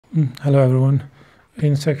Hello everyone.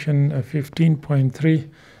 In section 15.3,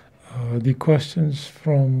 the questions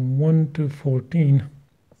from 1 to 14,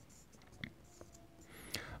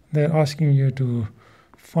 they're asking you to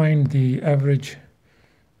find the average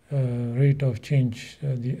rate of change,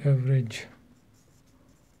 the average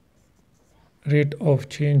rate of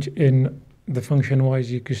change in the function y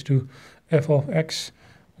is equals to f of x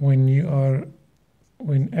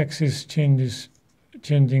when x is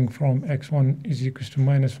changing from x1 is equals to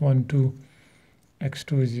 -1 to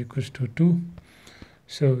x2 is equals to 2.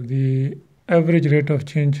 So the average rate of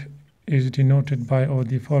change is denoted by, or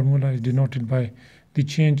the formula is denoted by, the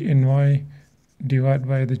change in y divided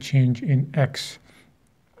by the change in x.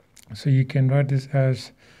 So you can write this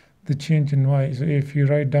as the change in y. So if you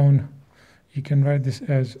write down, you can write this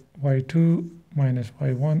as y2 minus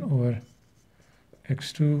y1 over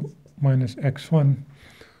x2 minus x1.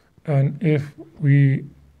 And if we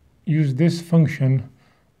use this function,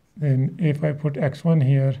 then if I put x1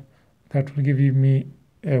 here, that will give me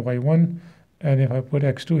a y1, and if I put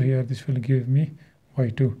x2 here, this will give me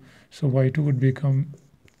y2. So y2 would become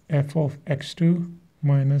f of x2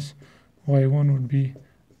 minus y1 would be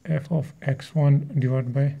f of x1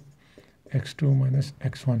 divided by x2 minus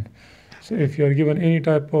x1. So if you are given any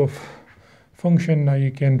type of function, now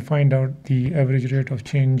you can find out the average rate of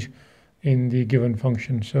change in the given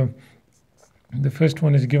function. So the first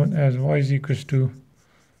one is given as y is equals to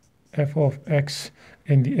f of x,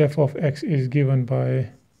 and the f of x is given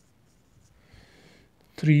by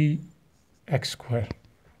 3x squared.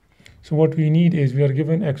 So what we need is, we are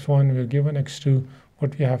given x1, we are given x2.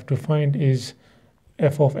 What we have to find is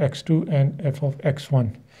f of x2 and f of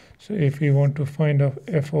x1. So if we want to find out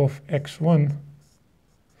f of x1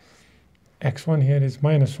 here is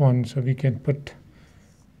 -1, so we can put,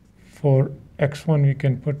 for x1 we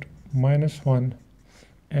can put -1,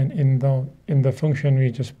 and in the function we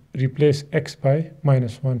just replace x by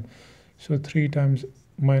 -1. So 3 times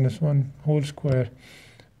 -1 whole square,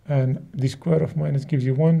 and the square of minus gives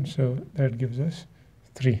you 1, so that gives us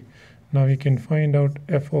 3. Now we can find out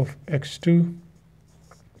f of x2,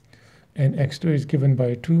 and x2 is given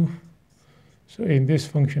by 2. So in this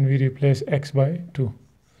function we replace x by 2.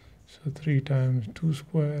 So 3 times 2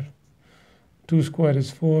 square. 2 square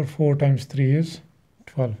is 4. 4 times 3 is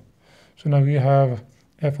 12. So now we have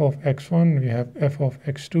f of x1, we have f of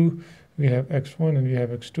x2, we have x1, and we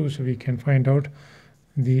have x2. So we can find out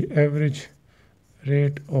the average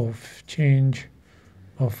rate of change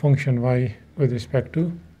of function y with respect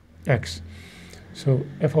to x. So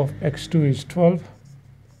f of x2 is 12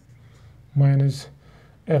 minus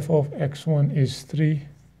f of x1 is 3,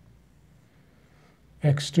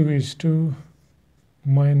 x2 is 2,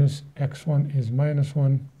 minus x1 is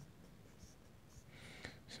 -1.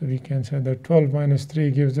 So we can say that 12 minus 3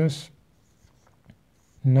 gives us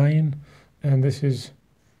 9, and this is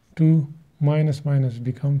 2 minus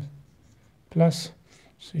becomes plus.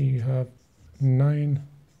 So you have 9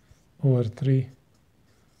 over 3,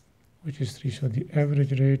 which is 3. So the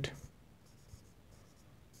average rate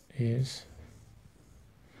is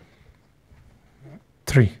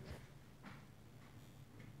 3.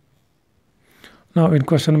 Now in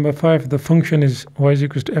question number 5, the function is y is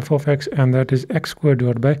equals to f of x, and that is x squared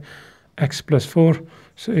divided by x plus 4.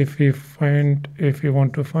 So if we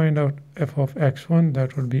want to find out f of x1,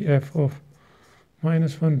 that would be f of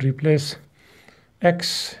 -1. Replace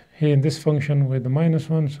x here in this function with the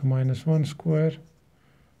 -1, so -1 square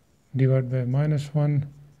divided by -1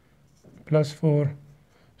 plus 4.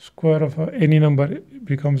 Square of any number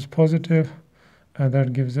becomes positive, and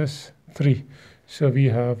that gives us 3. So we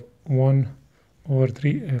have 1 over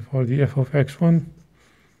 3 for the f of x1.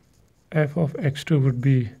 F of x2 would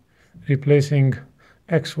be replacing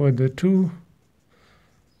x with the 2.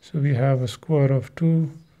 So we have a square of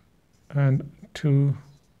 2 and 2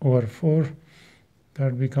 over 4.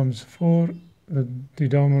 That becomes 4. The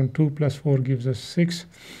down one, 2 plus 4 gives us 6.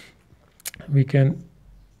 We can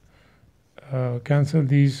cancel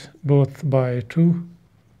these both by 2.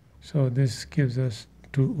 So this gives us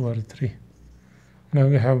 2 over 3. Now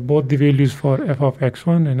we have both the values for f of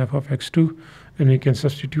x1 and f of x2, and we can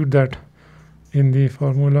substitute that in the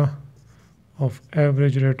formula of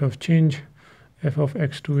average rate of change. F of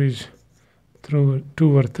x2 is 2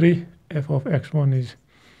 over 3, f of x1 is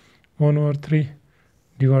 1 over 3,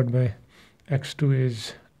 divided by x2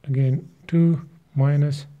 is again 2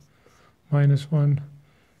 minus 1.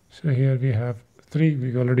 So here we have 3,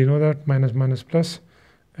 we already know that, minus plus,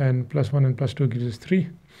 and plus 1 and plus 2 gives us 3.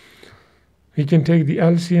 We can take the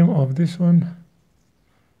LCM of this one,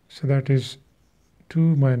 so that is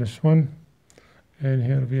 2 minus 1, and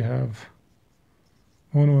here we have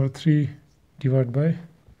 1 over 3 divided by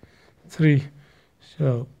 3,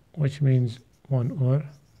 so which means 1 over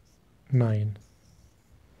 9.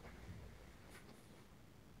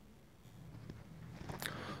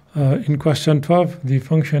 In question 12, the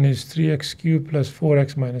function is 3x cubed plus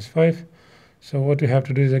 4x minus 5. So what we have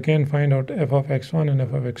to do is again find out f of x1 and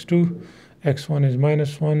f of x2. x1 is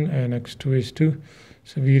minus 1 and x2 is 2.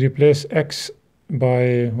 So we replace x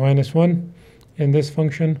by minus 1 in this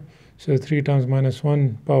function. So 3 times minus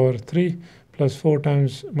 1 power 3 plus 4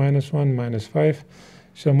 times minus 1 minus 5.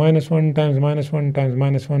 So minus 1 times minus 1 times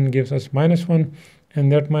minus 1 gives us minus 1,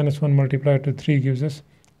 and that minus 1 multiplied to 3 gives us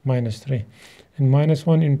minus 3. And minus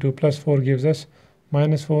 1 into plus 4 gives us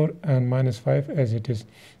minus 4 and minus 5 as it is.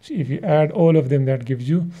 So if you add all of them, that gives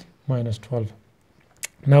you minus 12.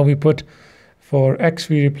 Now we put, for x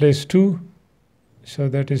we replace 2, so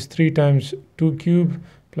that is 3 times 2 cube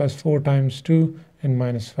plus 4 times 2 and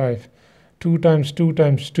minus 5. 2 times 2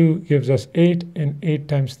 times 2 gives us 8, and 8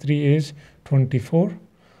 times 3 is 24.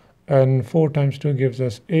 And 4 times 2 gives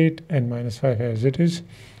us 8 and minus 5 as it is.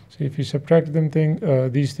 So if you subtract them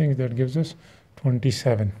these things, that gives us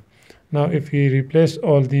 27. Now if we replace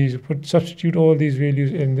all these, substitute all these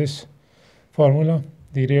values in this formula,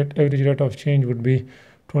 the average rate of change would be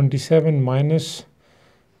 27 minus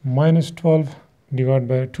 12 divided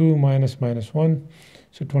by 2 minus 1.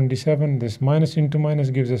 So 27, this minus into minus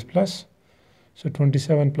gives us plus. So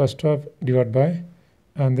 27 plus 12 divided by,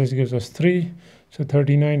 and this gives us 3. So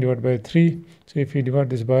 39 divided by 3. So if we divide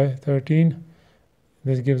this by 13,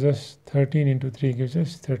 this gives us 13 into 3 gives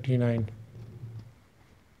us 39.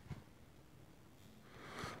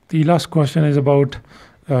 The last question is about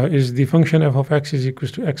is the function f of x is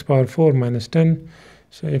equals to x power 4 minus 10.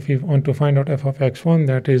 So if you want to find out f of x1,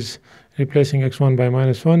 that is replacing x1 by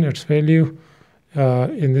minus 1, its value.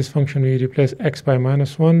 In this function we replace x by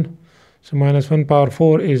minus 1. So minus 1 power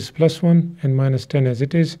 4 is plus 1 and minus 10 as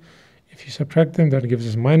it is. If you subtract them, that gives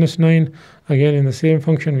us minus 9. Again, in the same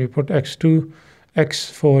function we put x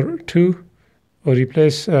for 2, or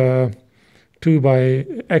replace 2 by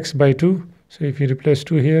x by 2. So if you replace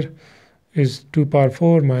 2 here, is 2 power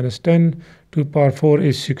 4 minus 10. 2 power 4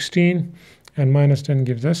 is 16, and minus 10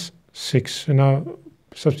 gives us 6. So now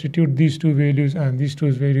substitute these two values and these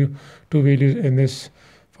two values in this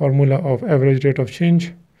formula of average rate of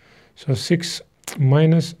change. So 6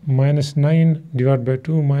 minus 9 divided by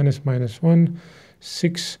 2 minus 1.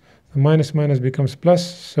 6, the minus becomes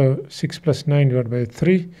plus, so 6 plus 9 divided by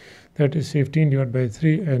 3, that is 15 divided by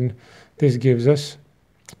 3, and this gives us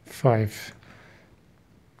 5.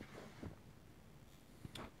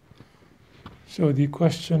 So the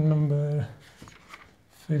question number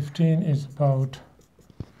 15 is about,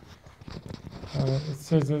 it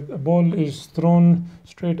says that a ball is thrown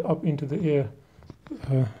straight up into the air.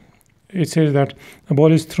 It says that a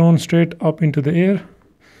ball is thrown straight up into the air.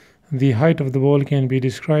 The height of the ball can be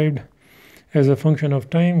described as a function of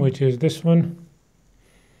time, which is this one.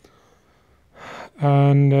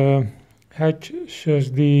 And h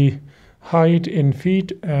shows the height in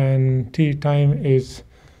feet, and t time is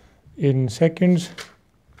in seconds.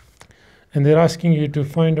 And they're asking you to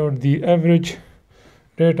find out the average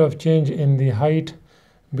rate of change in the height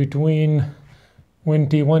between when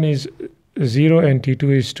t1 is 0 and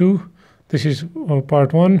t2 is 2. This is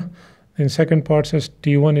part 1. Then second part says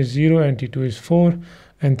t1 is 0 and t2 is 4.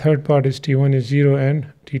 And third part is t1 is 0 and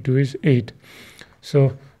t2 is 8.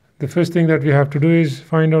 So the first thing that we have to do is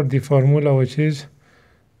find out the formula, which is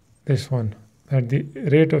this one, that the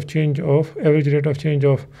rate of change of, average rate of change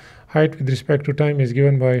of height with respect to time is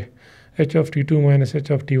given by h of t2 minus h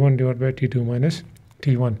of t1 divided by t2 minus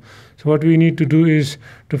t1. So what we need to do is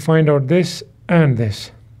to find out this and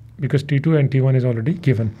this, because t2 and t1 is already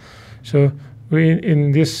given. So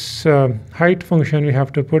in this height function, we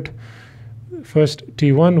have to put first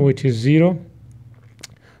t1, which is 0.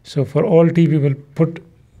 So for all t we will put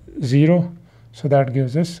 0, so that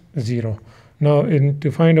gives us 0. Now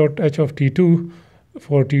to find out h of t2,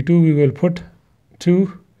 for t2 we will put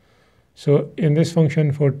 2. So in this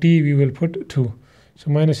function for t we will put 2. So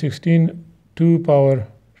minus 16, 2 power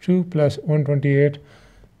 2 plus 128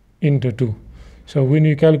 into 2. So when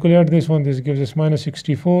you calculate this one, this gives us minus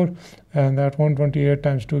 64, and that 128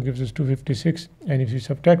 times 2 gives us 256, and if you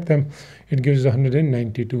subtract them, it gives us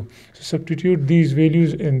 192. So substitute these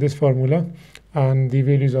values in this formula and the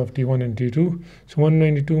values of t1 and t2. So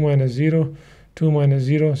 192 minus 0, 2 minus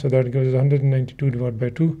 0, so that gives us 192 divided by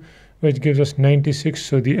 2, which gives us 96.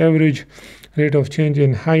 So the average rate of change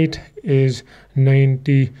in height is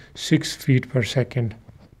 96 feet per second.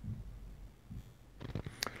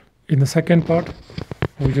 In the second part,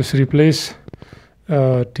 we just replace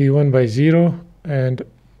t1 by 0 and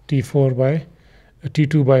t4 by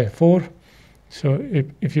t2 by 4. So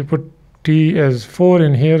if you put t as 4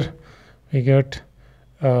 in here, we get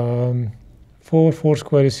 4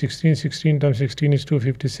 square is 16, 16 times 16 is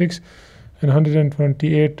 256, and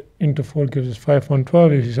 128 into 4 gives us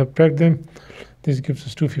 512. If you subtract them, this gives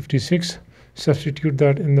us 256. Substitute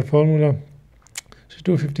that in the formula. So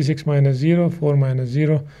 256 minus 0, 4 minus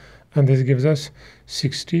 0, and this gives us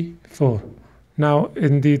 64. Now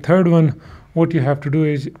in the third one, what you have to do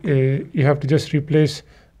is you have to just replace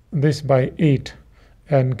this by 8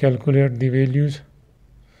 and calculate the values.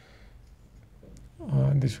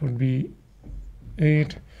 This would be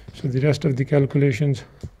 8. So the rest of the calculations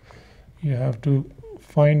you have to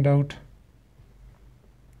find out.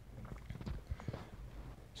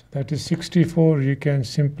 So that is 64. You can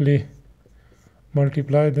simply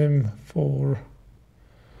multiply them for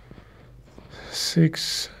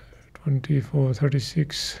 6, 24,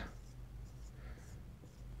 36,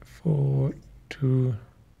 4, 2.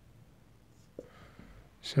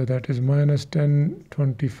 So that is minus 10,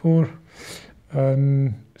 24,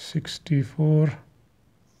 and 64,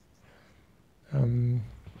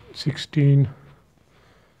 16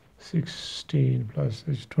 plus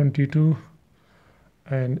is 22,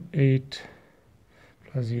 and 8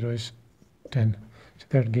 plus 0 is 10. So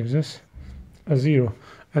that gives us a 0.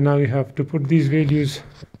 And now we have to put these values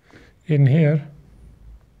in here.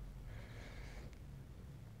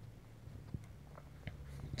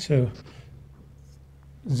 So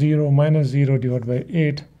 0 minus 0 divided by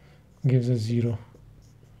 8 gives us 0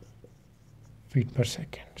 feet per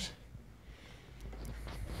second.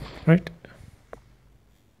 Right?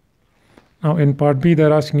 Now in part B,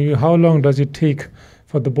 they're asking you how long does it take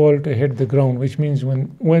for the ball to hit the ground, which means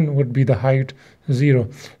when would be the height 0.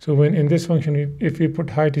 So when in this function, if we put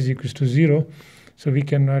height is equals to 0, so we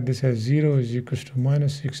can write this as 0 is equals to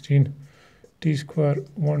minus 16 t square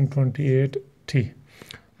 128 t.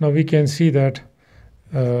 Now we can see that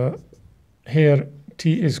here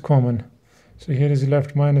t is common. So here is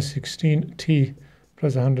left minus 16 t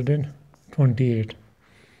plus 128.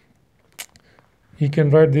 You can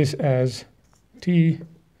write this as t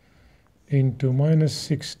into minus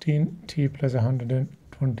 16 t plus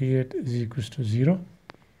 128 is equals to 0.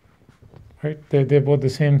 Right? They're both the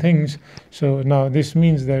same things. So now this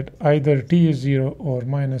means that either t is 0 or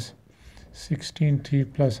minus 16 t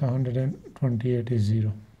plus 128 is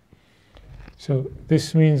 0. So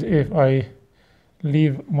this means if I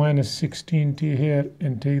leave minus 16 t here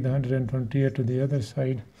and take the 128 to the other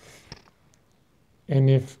side, and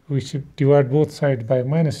if we should divide both sides by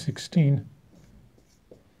minus 16,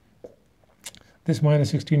 this minus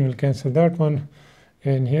 16 will cancel that one,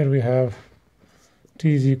 and here we have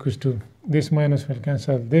t is equals to, this minus will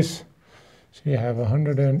cancel this, so you have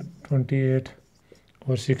 128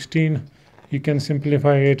 over 16. You can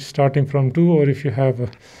simplify it starting from 2, or if you have a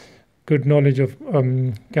good knowledge of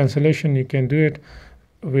cancellation, you can do it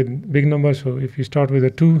with big numbers. So if you start with a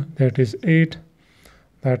 2, that is 8,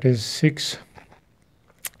 that is 6,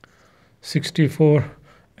 64,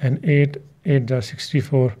 and 8 are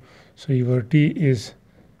 64. So your t is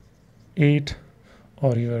 8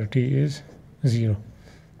 or your t is 0.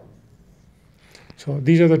 So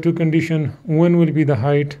these are the two conditions. When will be the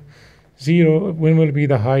height 0? When will be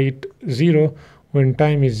the height 0? When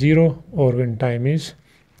time is 0 or when time is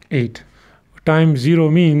 8. Time 0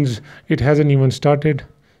 means it hasn't even started.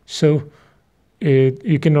 So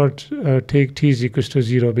you cannot take t is equals to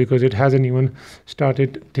 0 because it hasn't even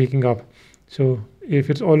started taking up. So if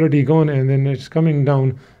it's already gone and then it's coming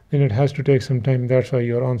down, then it has to take some time. That's why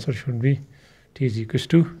your answer should be t is equals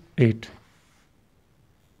to 8.